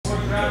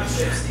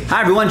Hi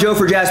everyone, Joe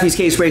for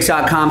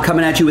jaspyscasebreaks.com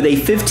coming at you with a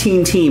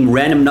 15-team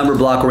random number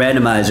block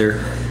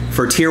randomizer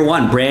for Tier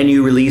 1. Brand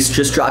new release,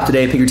 just dropped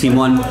today. Pick your team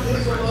 1.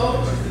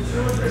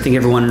 I think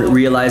everyone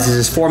realizes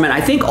this format.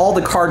 I think all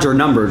the cards are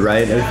numbered,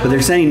 right? If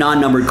there's any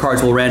non-numbered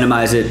cards, we'll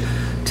randomize it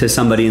to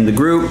somebody in the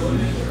group.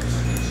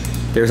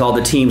 There's all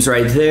the teams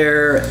right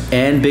there.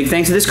 And big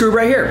thanks to this group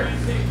right here.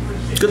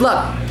 Good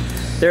luck.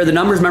 There are the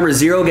numbers. Remember,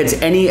 0 gets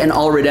any and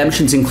all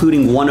redemptions,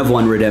 including 1 of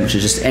 1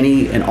 redemptions. Just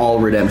any and all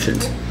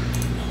redemptions.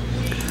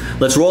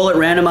 Let's roll it,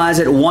 randomize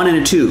it, 1 and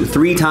a 2,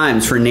 3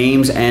 times for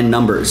names and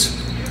numbers.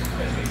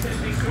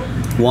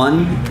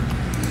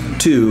 1,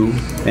 2,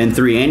 and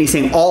 3. And he's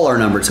saying all are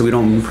numbered, so we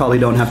probably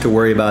don't have to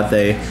worry about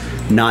the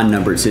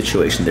non-numbered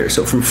situation there.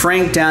 So from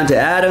Frank down to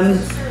Adam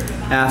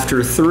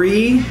after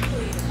 3,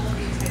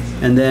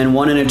 and then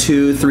 1 and a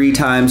 2, 3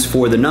 times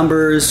for the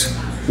numbers.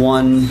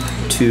 1,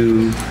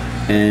 2,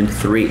 and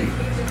 3.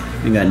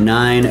 We got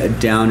 9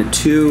 down to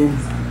 2.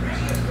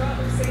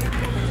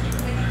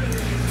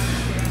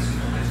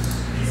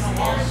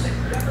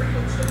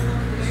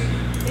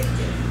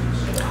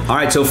 All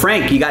right, so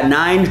Frank, you got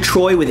 9,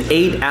 Troy with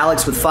 8,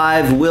 Alex with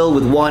 5, Will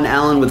with 1,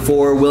 Alan with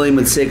 4, William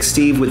with 6,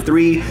 Steve with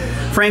 3,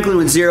 Franklin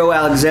with 0,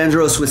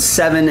 Alexandros with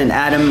 7, and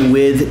Adam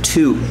with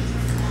 2.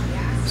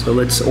 So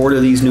let's order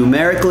these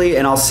numerically,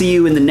 and I'll see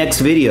you in the next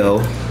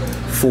video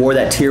for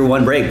that Tier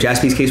 1 break.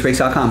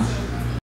 jaspyscasebreaks.com.